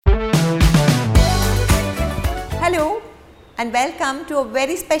and welcome to a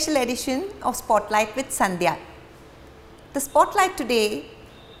very special edition of Spotlight with Sandhya. The spotlight today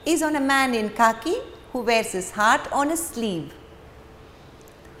is on a man in khaki who wears his heart on his sleeve.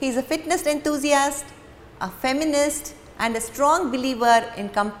 He is a fitness enthusiast, a feminist and a strong believer in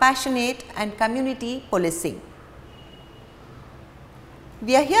compassionate and community policing.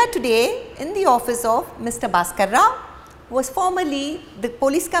 We are here today in the office of Mr. Bhaskar, who was formerly the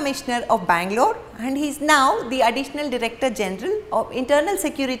Police Commissioner of Bangalore and he is now the Additional Director General of Internal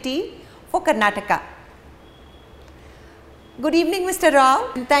Security for Karnataka. Good evening, Mr.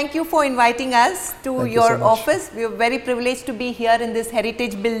 Rao, and thank you for inviting us to your office. We are very privileged to be here in this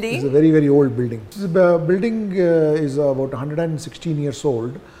heritage building. It's a very, very old building. This building is about 116 years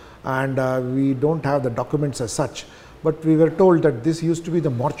old, and we don't have the documents as such. But we were told that this used to be the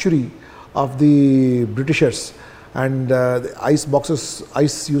mortuary of the Britishers, and the ice boxes,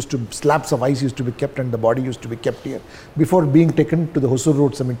 slabs of ice used to be kept, and the body used to be kept here before being taken to the Hosur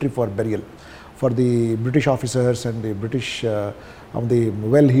Road Cemetery for burial. For the British officers and the British, the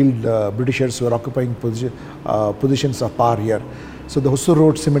well-heeled Britishers who are occupying positions of power here. So the Hosur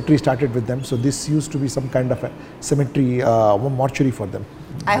Road Cemetery started with them. So this used to be some kind of a cemetery, mortuary for them.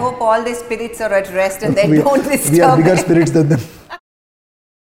 I hope all the spirits are at rest and they don't disturb. We are bigger spirits than them.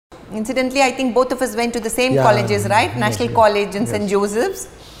 Incidentally, I think both of us went to the same colleges, right? National College and St. Joseph's.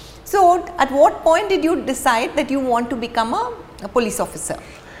 So at what point did you decide that you want to become a police officer?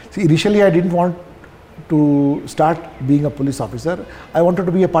 See, initially I didn't want to start being a police officer. I wanted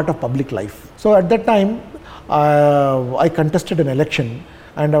to be a part of public life. So at that time, I contested an election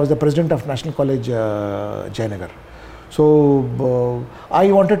and I was the president of National College, Jayanagar. So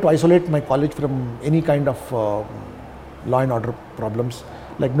I wanted to isolate my college from any kind of law and order problems.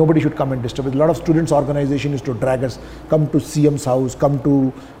 Like nobody should come and disturb it. A lot of students' organization is to drag us, come to CM's house, come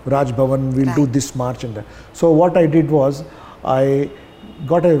to Raj Bhavan, we'll do this march and that. So what I did was, I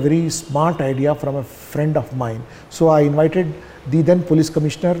got a very smart idea from a friend of mine. So I invited the then police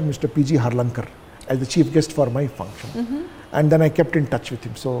commissioner, Mr. P.G. Harlankar, as the chief guest for my function. And then I kept in touch with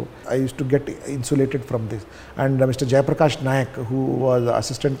him. So I used to get insulated from this. And Mr. Jayaprakash Nayak, who was the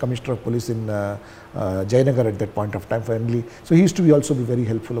assistant commissioner of police in Jayanagar at that point of time, finally. So he used to also be very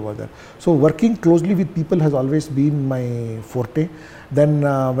helpful over there. So working closely with people has always been my forte. Then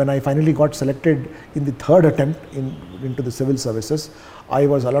when I finally got selected in the third attempt into the civil services, I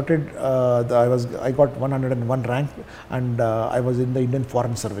was allotted, I got 101 rank and I was in the Indian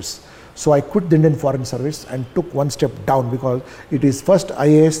Foreign Service. So I quit the Indian Foreign Service and took one step down because it is first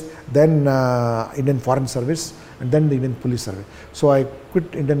IAS, then Indian Foreign Service and then the Indian Police Service. So I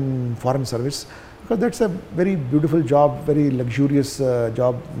quit Indian Foreign Service because that's a very beautiful job, very luxurious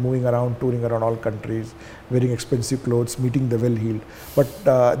job, moving around, touring around all countries, wearing expensive clothes, meeting the well-heeled. But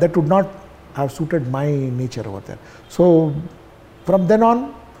that would not have suited my nature over there. So from then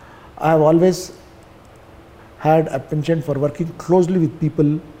on, I have always had a penchant for working closely with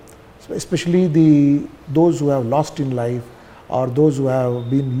people, especially those who have lost in life or those who have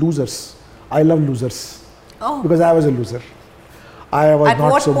been losers. I love losers because I was a loser. I was At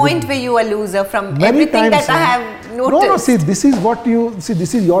not what so point good. were you a loser from Many everything times, that I have noticed? No, see, this is what you see.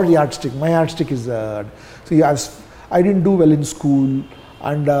 This is your yardstick. My yardstick is see, I didn't do well in school,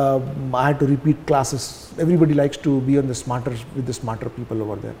 and I had to repeat classes. Everybody likes to be on the smarter with the smarter people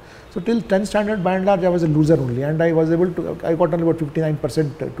over there. So till 10th standard, by and large, I was a loser only, and I was able to. I got only about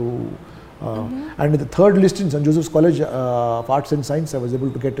 59% to. And in the third list in St. Joseph's College of Arts and Science, I was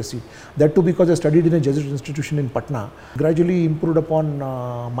able to get a seat. That too because I studied in a Jesuit institution in Patna. Gradually improved upon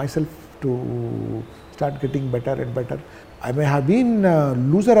myself to start getting better and better. I may have been a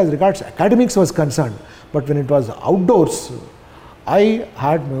loser as regards academics was concerned, but when it was outdoors, I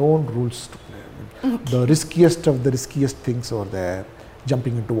had my own rules to play. The riskiest of the riskiest things over there,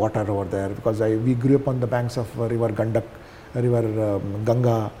 jumping into water over there, because we grew up on the banks of river Gandak, river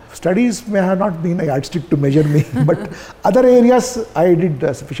Ganga. Studies may have not been a yardstick to measure me, but other areas I did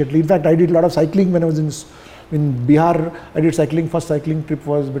sufficiently. In fact, I did a lot of cycling when I was in Bihar. I did cycling. First cycling trip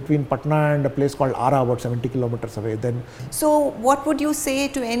was between Patna and a place called Ara, about 70 kilometers away. Then. So what would you say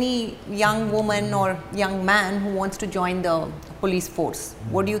to any young woman or young man who wants to join the police force?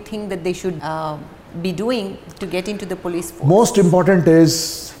 What do you think that they should be doing to get into the police force? Most important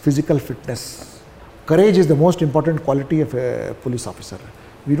is physical fitness. Courage is the most important quality of a police officer.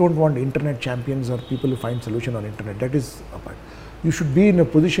 We don't want internet champions or people who find solution on internet. That is apart. You should be in a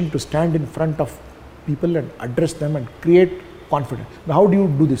position to stand in front of people and address them and create confidence. Now, how do you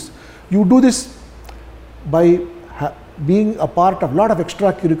do this? You do this by being a part of a lot of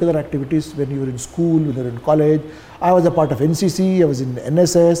extracurricular activities when you were in school, when you were in college. I was a part of NCC, I was in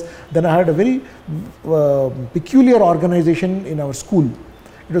NSS, then I had a very peculiar organization in our school.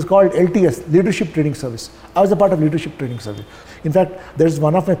 It was called LTS, Leadership Training Service. I was a part of Leadership Training Service. In fact, there is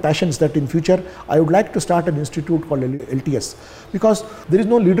one of my passions that in future I would like to start an institute called LTS, because there is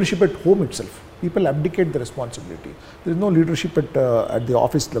no leadership at home itself. People abdicate the responsibility. There is no leadership at the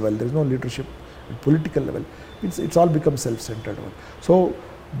office level. There is no leadership at political level. It's all become self-centered. So,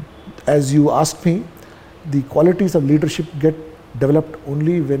 as you asked me, the qualities of leadership get developed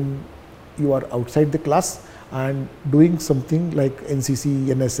only when you are outside the class and doing something like NCC,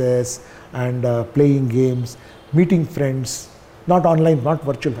 NSS, and playing games, meeting friends, not online, not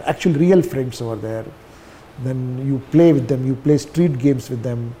virtual, actual real friends over there. Then you play with them, you play street games with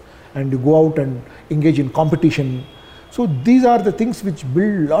them, and you go out and engage in competition. So these are the things which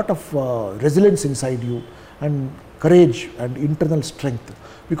build a lot of resilience inside you, and courage and internal strength,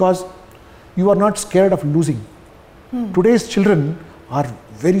 because you are not scared of losing. Today's children are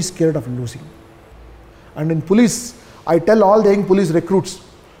very scared of losing. And in police, I tell all the young police recruits,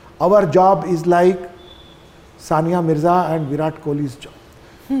 our job is like Sania Mirza and Virat Kohli's job.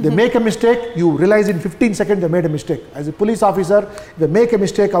 They make a mistake, you realize in 15 seconds they made a mistake. As a police officer, if they make a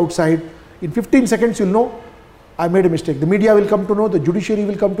mistake outside, in 15 seconds you'll know, I made a mistake. The media will come to know, the judiciary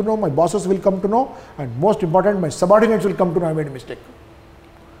will come to know, my bosses will come to know, and most important, my subordinates will come to know I made a mistake.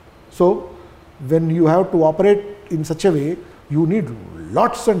 So, when you have to operate in such a way, you need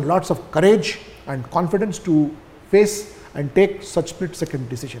lots and lots of courage and confidence to face and take such split-second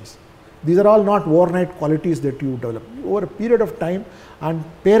decisions. These are all not overnight qualities that you develop. Over a period of time, and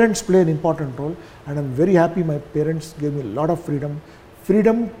parents play an important role, and I'm very happy my parents gave me a lot of freedom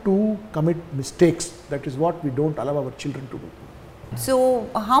to commit mistakes. That is what we don't allow our children to do. So,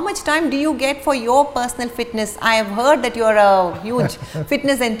 how much time do you get for your personal fitness? I have heard that you are a huge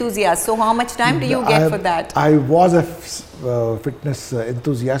fitness enthusiast. So, how much time do you get for that? I was a fitness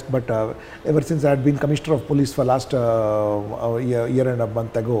enthusiast, but ever since I had been Commissioner of Police for last year and a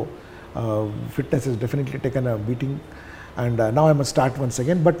month ago, fitness has definitely taken a beating, and now I must start once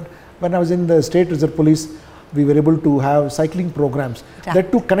again. But when I was in the State Reserve Police, we were able to have cycling programs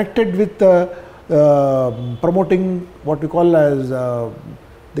that too connected with promoting what we call as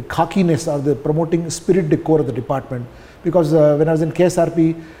the khaki-ness, or the promoting spirit decor of the department. Because when I was in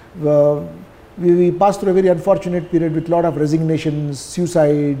KSRP, we passed through a very unfortunate period with a lot of resignations,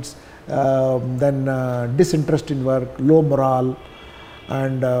 suicides, then disinterest in work, low morale,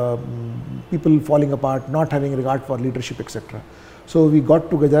 and people falling apart, not having regard for leadership, etc. So we got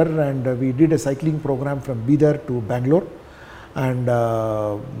together and we did a cycling program from Bidar to Bangalore, and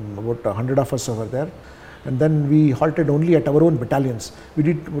about 100 of us over there. And then we halted only at our own battalions. We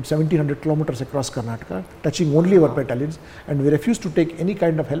did about 1700 kilometers across Karnataka, touching only our battalions, and we refused to take any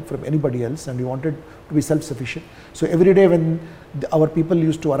kind of help from anybody else, and we wanted to be self-sufficient. So every day when our people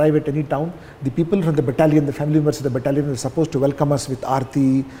used to arrive at any town, the people from the battalion, the family members of the battalion were supposed to welcome us with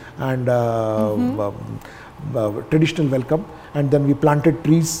aarti and traditional welcome. And then we planted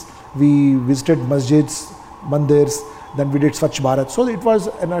trees, we visited masjids, mandirs, then we did Swachh Bharat. So it was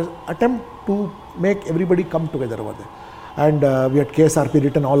an attempt to make everybody come together over there. And we had KSRP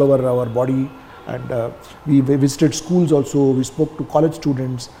written all over our body, and we visited schools also, we spoke to college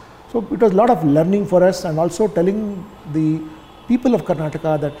students. So it was a lot of learning for us, and also telling the people of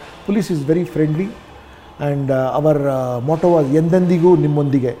Karnataka that police is very friendly, and our motto was Yendendigu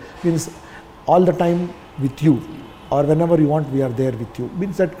Nimmondige, means all the time with you, or whenever you want we are there with you,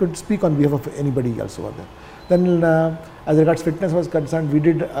 means that could speak on behalf of anybody else over there. Then as regards fitness was concerned, we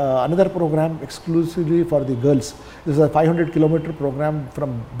did another program exclusively for the girls. This is a 500-kilometer program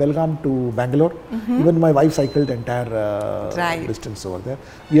from Belgaum to Bangalore. Even my wife cycled the entire distance over there.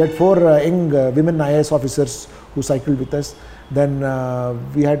 We had 4 young women IAS officers who cycled with us. Then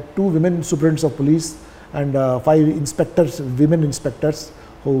we had 2 women superintendents of police and 5 inspectors, women inspectors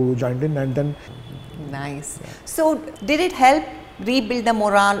who joined in. And then nice. So did it help rebuild the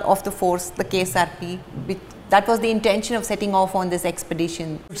morale of the force, the KSRP? That was the intention of setting off on this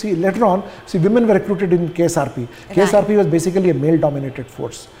expedition. See, later on, women were recruited in KSRP. Right. KSRP was basically a male-dominated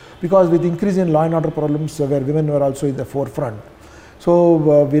force, because with increase in law and order problems, where women were also in the forefront. So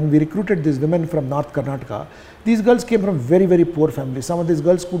when we recruited these women from North Karnataka, these girls came from very, very poor families. Some of these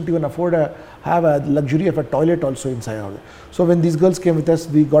girls couldn't even afford have a luxury of a toilet also inside. So when these girls came with us,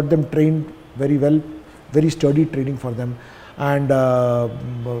 we got them trained very well, very sturdy training for them. And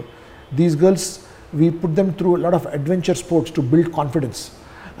these girls, we put them through a lot of adventure sports to build confidence.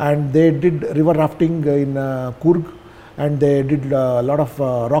 And they did river rafting in Coorg, and they did a lot of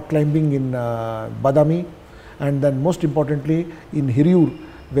rock climbing in Badami, And then most importantly, in Hiriyur,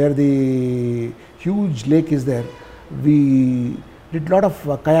 where the huge lake is there, we did a lot of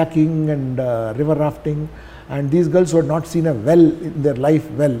kayaking and river rafting, and these girls who had not seen a well in their life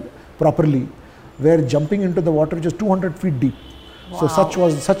properly were jumping into the water just 200 feet deep. Wow. So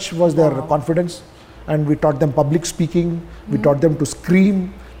such was their confidence, and we taught them public speaking, we taught them to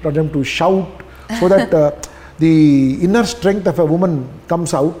scream, taught them to shout, so that the inner strength of a woman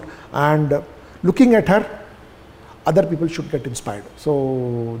comes out, and looking at her, other people should get inspired.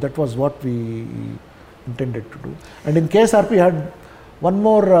 So that was what we intended to do. And in KSRP had one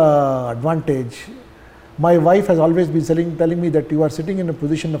more advantage. My wife has always been telling me that you are sitting in a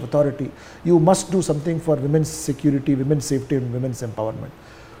position of authority. You must do something for women's security, women's safety and women's empowerment.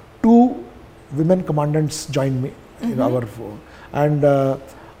 2 women commandants joined me in our fold, and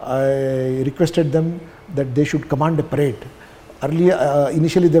I requested them that they should command a parade. Earlier,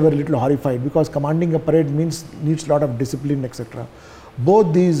 initially they were a little horrified because commanding a parade needs a lot of discipline, etc.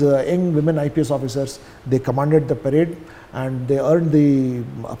 Both these young women IPS officers, they commanded the parade and they earned the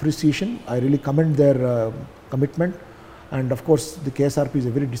appreciation. I really commend their commitment, and of course the KSRP is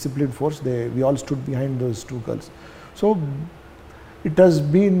a very disciplined force. We all stood behind those 2 girls. So it has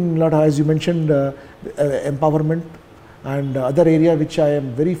been a lot of, as you mentioned, empowerment, and other area which I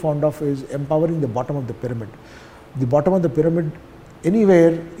am very fond of is empowering the bottom of the pyramid. The bottom of the pyramid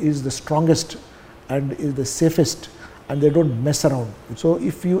anywhere is the strongest and is the safest, and they don't mess around. So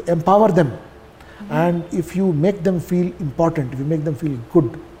if you empower them and if you make them feel important, if you make them feel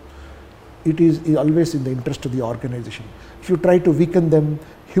good, it is always in the interest of the organization. If you try to weaken them,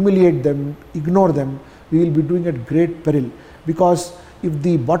 humiliate them, ignore them, we will be doing at great peril, because if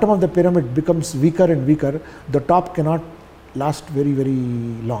the bottom of the pyramid becomes weaker and weaker, the top cannot last very, very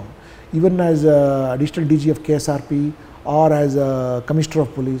long. Even as additional DG of KSRP or as a Commissioner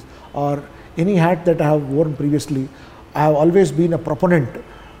of Police or any hat that I have worn previously, I have always been a proponent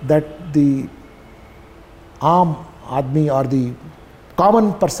that the aam admi or the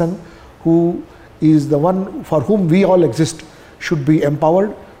common person who is the one for whom we all exist should be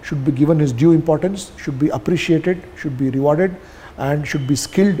empowered, should be given his due importance, should be appreciated, should be rewarded, and should be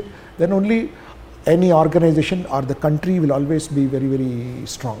skilled. Then only any organization or the country will always be very, very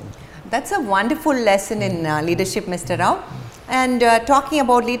strong. That's a wonderful lesson in leadership, Mr. Rao. And talking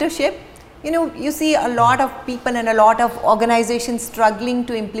about leadership, you see a lot of people and a lot of organizations struggling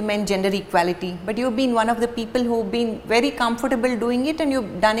to implement gender equality, but you've been one of the people who've been very comfortable doing it, and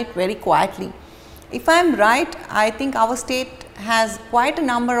you've done it very quietly. If I'm right, I think our state has quite a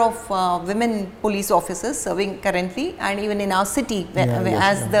number of women police officers serving currently, and even in our city,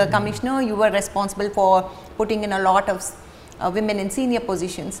 as the commissioner, you were responsible for putting in a lot of women in senior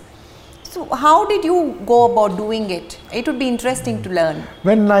positions. So how did you go about doing it? It would be interesting to learn.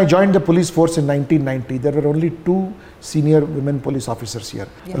 When I joined the police force in 1990, there were only 2 senior women police officers here.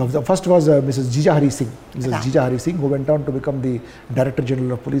 Yeah. The first was Mrs. Jija Hari Singh, Jija Hari Singh, who went on to become the Director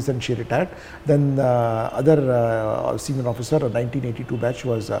General of Police, and she retired. Then other senior officer of 1982 batch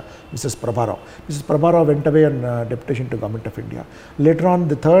was Mrs. Prabha Rao. Mrs. Prabha Rao went away on deputation to Government of India. Later on,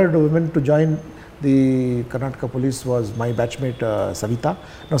 the third woman to join the Karnataka police was my batchmate Savita.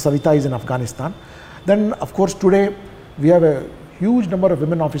 Now Savita is in Afghanistan. Then of course today we have a huge number of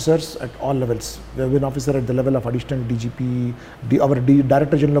women officers at all levels. We have women officer at the level of additional DGP, our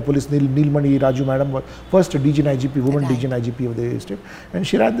Director General of Police Neelmani Raju madam was first DG and IGP, woman DG and IGP of the state, and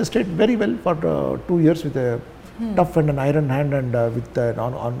she ran the state very well for 2 years with a tough and an iron hand, and with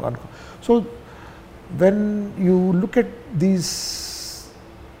so when you look at these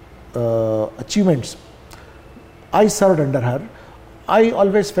achievements, I served under her. I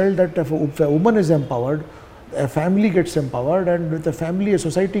always felt that if a woman is empowered, a family gets empowered, and with a family, a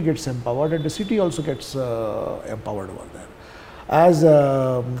society gets empowered, and the city also gets empowered over there. As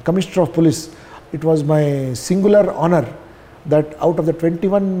Commissioner of Police, it was my singular honor that out of the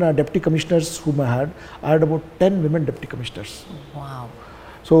 21 deputy commissioners whom I had about 10 women deputy commissioners. Wow.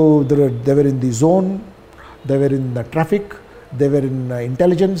 So they were in the zone, they were in the traffic, they were in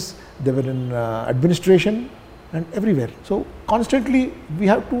intelligence, they were in administration, and everywhere. So constantly we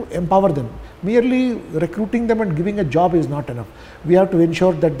have to empower them. Merely recruiting them and giving a job is not enough. We have to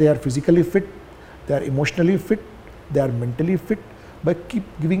ensure that they are physically fit, they are emotionally fit, they are mentally fit. By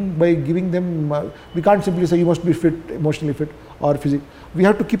giving them, we can't simply say you must be fit, emotionally fit or physically. We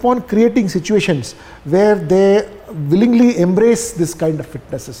have to keep on creating situations where they willingly embrace this kind of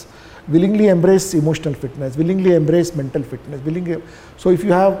fitnesses, willingly embrace emotional fitness, willingly embrace mental fitness, so if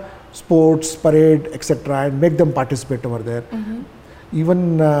you have sports, parade, etc., and make them participate over there.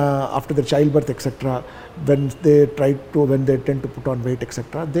 even after the childbirth, etc., when they tend to put on weight,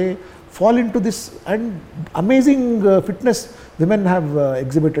 etc., they fall into this and amazing fitness women have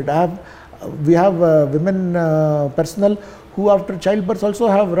exhibited. We have women personnel who after childbirth also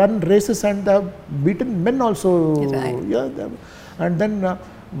have run races and have beaten men also. Right. Yeah, and then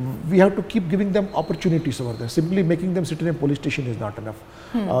we have to keep giving them opportunities over there. Simply making them sit in a police station is not enough.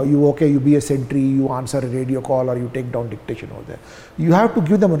 You be a sentry, you answer a radio call, or you take down dictation over there. You have to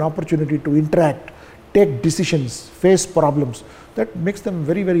give them an opportunity to interact, take decisions, face problems. That makes them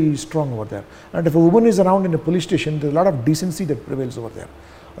very, very strong over there. And if a woman is around in a police station, there's a lot of decency that prevails over there.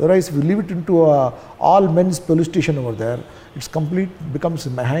 Otherwise, if you leave it into all men's police station over there, it's becomes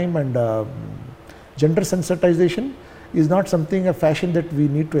mayhem, and gender sensitization is not something, a fashion that we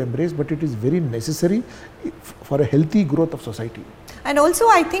need to embrace, but it is very necessary for a healthy growth of society. And also,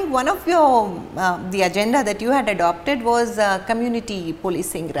 I think one of your, the agenda that you had adopted was community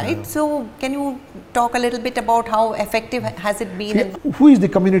policing, right? Yeah. So, can you talk a little bit about how effective has it been? See, who is the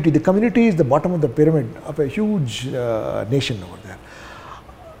community? The community is the bottom of the pyramid of a huge nation over there.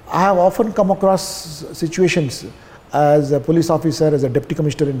 I have often come across situations as a police officer, as a deputy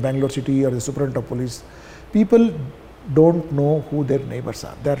commissioner in Bangalore city, or the superintendent of police. People don't know who their neighbors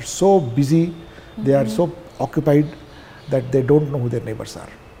are. They are so busy, they are so occupied that they don't know who their neighbors are.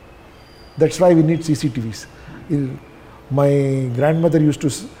 That's why we need CCTVs. My grandmother used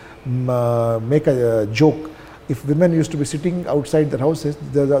to make a joke. If women used to be sitting outside their houses,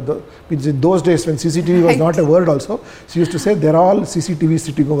 in those days when CCTV was not a word also, she used to say, they're all CCTV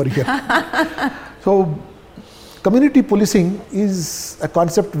sitting over here. So, community policing is a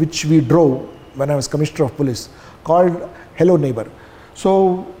concept which we drove when I was Commissioner of Police, called Hello Neighbor.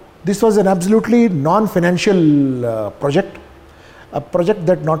 So, this was an absolutely non-financial project, a project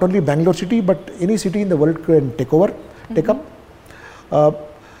that not only Bangalore city but any city in the world can take up.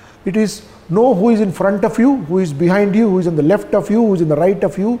 It is know who is in front of you, who is behind you, who is on the left of you, who is on the right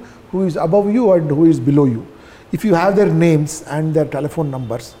of you, who is above you and who is below you. If you have their names and their telephone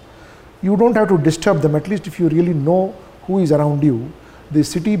numbers, you don't have to disturb them. At least if you really know who is around you, the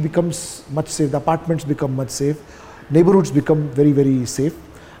city becomes much safe, the apartments become much safe, neighborhoods become very, very safe.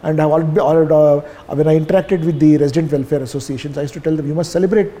 And when I interacted with the resident welfare associations, I used to tell them, you must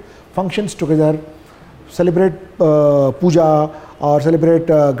celebrate functions together, celebrate puja, or celebrate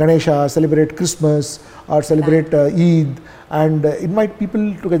Ganesha, celebrate Christmas, or celebrate Eid, and invite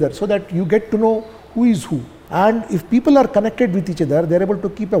people together so that you get to know who is who. And if people are connected with each other, they are able to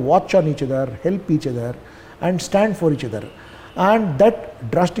keep a watch on each other, help each other, and stand for each other. And that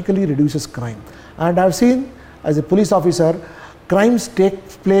drastically reduces crime. And I have seen, as a police officer, crimes take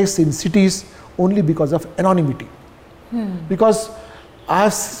place in cities only because of anonymity. Because I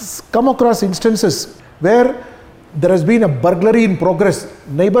have come across instances where there has been a burglary in progress,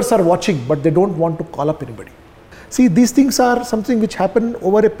 neighbors are watching but they don't want to call up anybody. See, these things are something which happen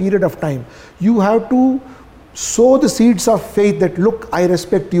over a period of time. You have to sow the seeds of faith that, look, I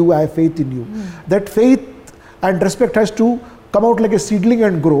respect you, I have faith in you. That faith and respect has to come out like a seedling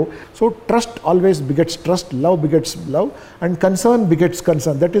and grow. So trust always begets trust, love begets love, and concern begets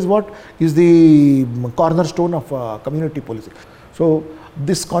concern. That is what is the cornerstone of community policing. So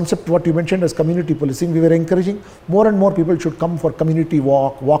this concept, what you mentioned as community policing, we were encouraging more and more people should come for community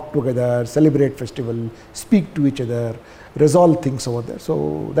walk together, celebrate festival, speak to each other, resolve things over there.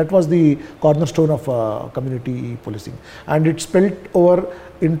 So that was the cornerstone of community policing, and it spilled over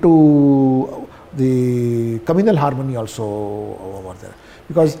into the communal harmony also over there,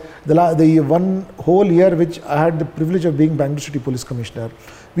 because the one whole year which I had the privilege of being Bangalore City Police Commissioner,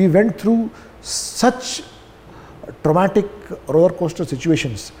 we went through such traumatic roller coaster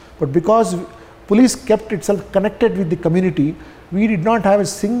situations, but because police kept itself connected with the community, we did not have a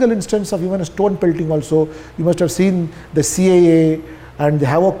single instance of even a stone pelting also. You must have seen the CAA and the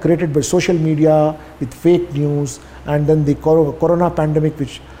havoc created by social media with fake news, and then the corona pandemic,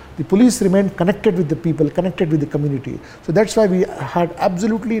 which the police remained connected with the people, connected with the community. So that's why we had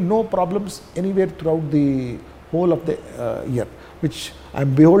absolutely no problems anywhere throughout the whole of the year, which I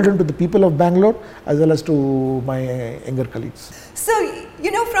am beholden to the people of Bangalore as well as to my younger colleagues. So,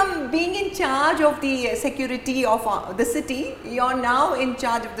 you know, from being in charge of the security of the city, you are now in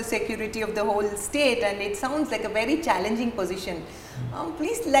charge of the security of the whole state, and it sounds like a very challenging position.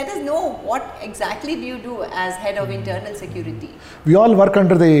 Please let us know, what exactly do you do as head of internal security? We all work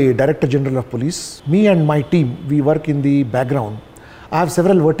under the Director General of Police. Me and my team, we work in the background. I have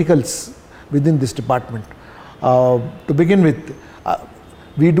several verticals within this department. To begin with,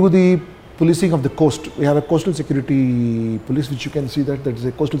 we do the policing of the coast. We have a coastal security police, which you can see that is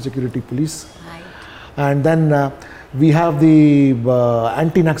a coastal security police. Right. And then We have the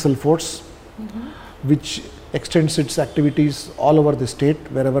anti-Naxal force, which extends its activities all over the state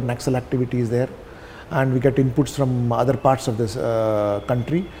wherever Naxal activity is there, and we get inputs from other parts of this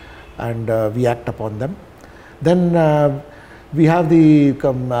country, and we act upon them. Then we have the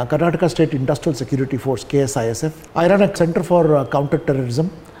Karnataka State Industrial Security Force, KSISF. I run a center for counter-terrorism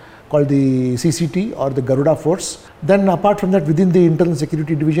called the CCT or the Garuda Force. Then apart from that, within the Internal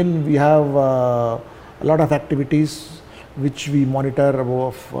Security Division, we have a lot of activities which we monitor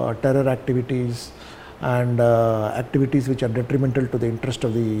of terror activities and activities which are detrimental to the interest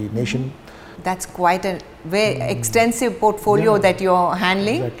of the nation. That's quite a very extensive portfolio that you're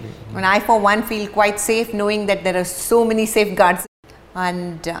handling. Exactly. And I for one feel quite safe knowing that there are so many safeguards.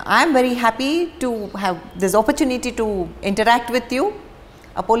 And I'm very happy to have this opportunity to interact with you,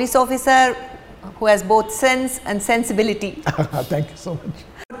 a police officer who has both sense and sensibility. Thank you so much.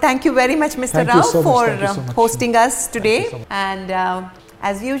 Thank you very much, Mr. Rao, for hosting us today. And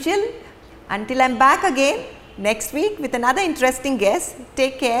as usual, until I'm back again next week with another interesting guest,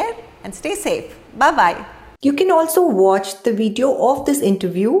 take care and stay safe. Bye-bye. You can also watch the video of this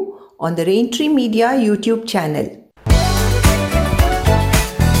interview on the Raintree Media YouTube channel.